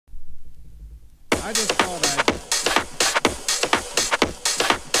I just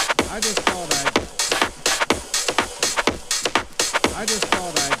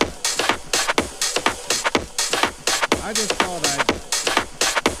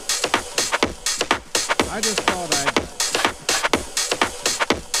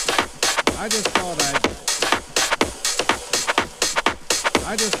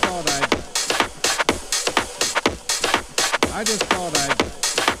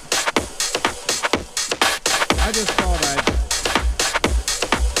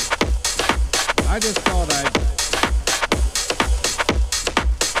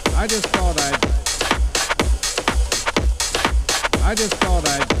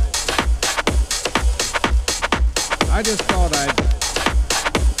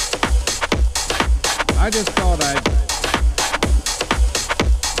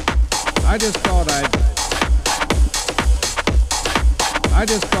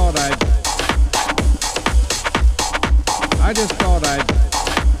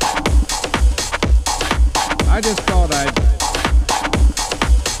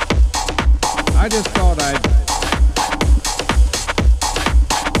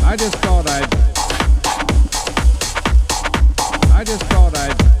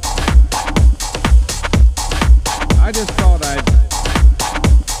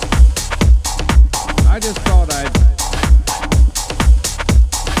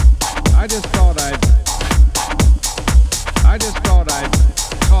thought I'd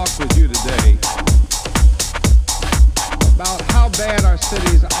talk with you today about how bad our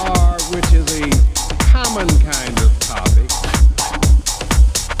cities are, which is a common kind of topic,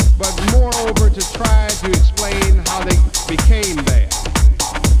 but moreover to try to explain how they became bad.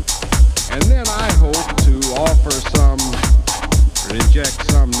 And then I hope to offer or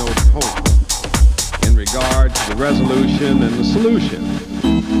inject some note of hope in regard to the resolution and the solution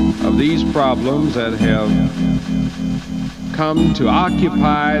of these problems that have come to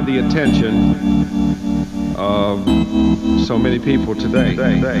occupy the attention of so many people today.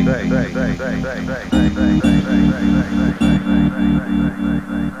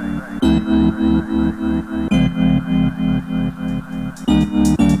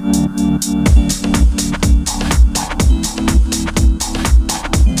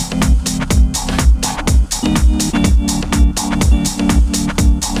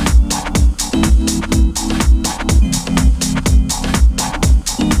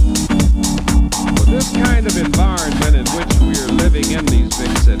 Environment in which we are living in these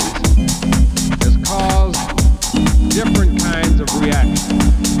big cities has caused different kinds of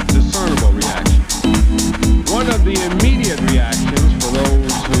reactions, discernible reactions. One of the immediate reactions for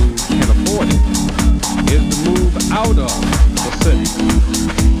those who can afford it is to move out of the city.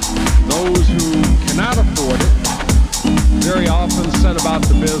 Those who cannot afford it very often set about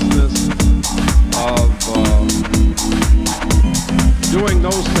the business of doing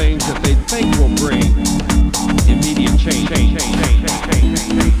those things that they think will bring immediate change.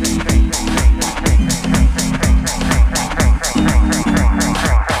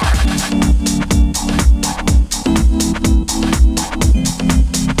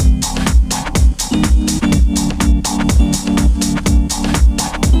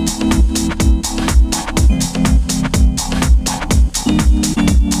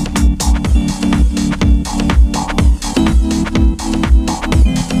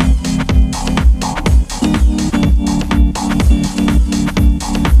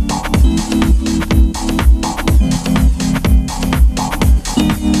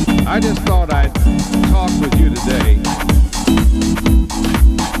 I just thought I'd talk with you today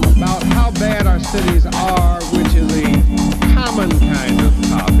about how bad our cities are, which is a common kind of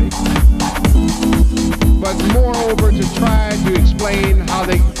topic, but moreover to try to explain how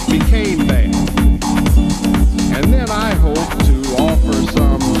they became bad. And then I hope to offer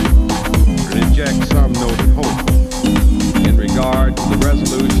or inject some note of hope in regard to the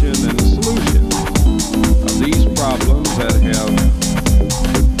resolution and the solution of these problems that have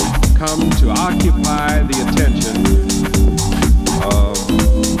come to occupy the attention of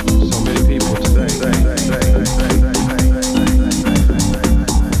so many people today.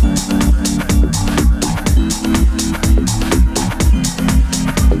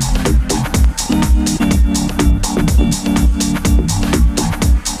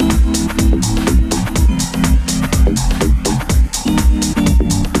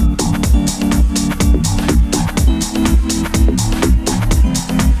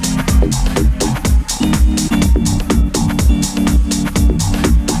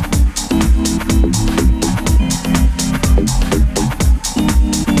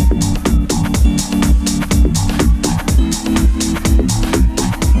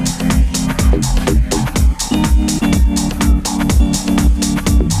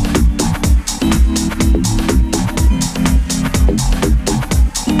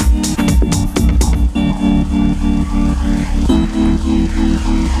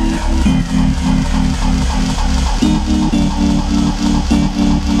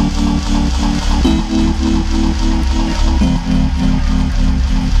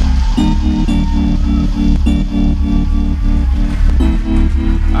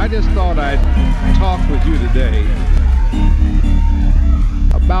 I just thought I'd talk with you today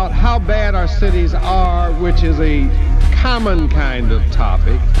about how bad our cities are, which is a common kind of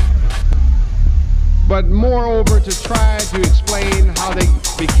topic, but moreover to try to explain how they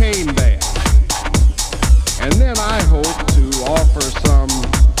became bad. And then I hope to offer some,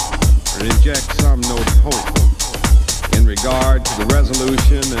 or inject some note of hope in regard to the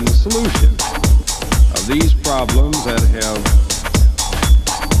resolution and the solution of these problems that have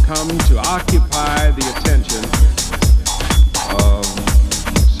come to occupy the attention of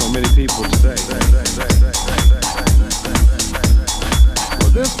so many people today.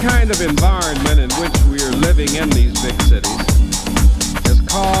 Well, this kind of environment in which we are living in these big cities has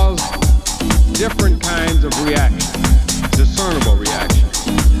caused different kinds of reactions, discernible reactions.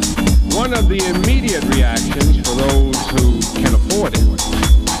 One of the immediate reactions for those who can afford it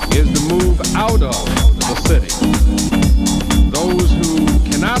is to move out of the city. Those who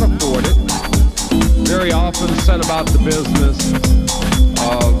cannot afford it very often set about the business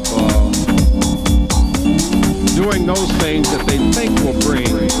of doing those things that they think will bring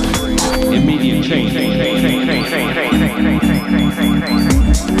immediate change.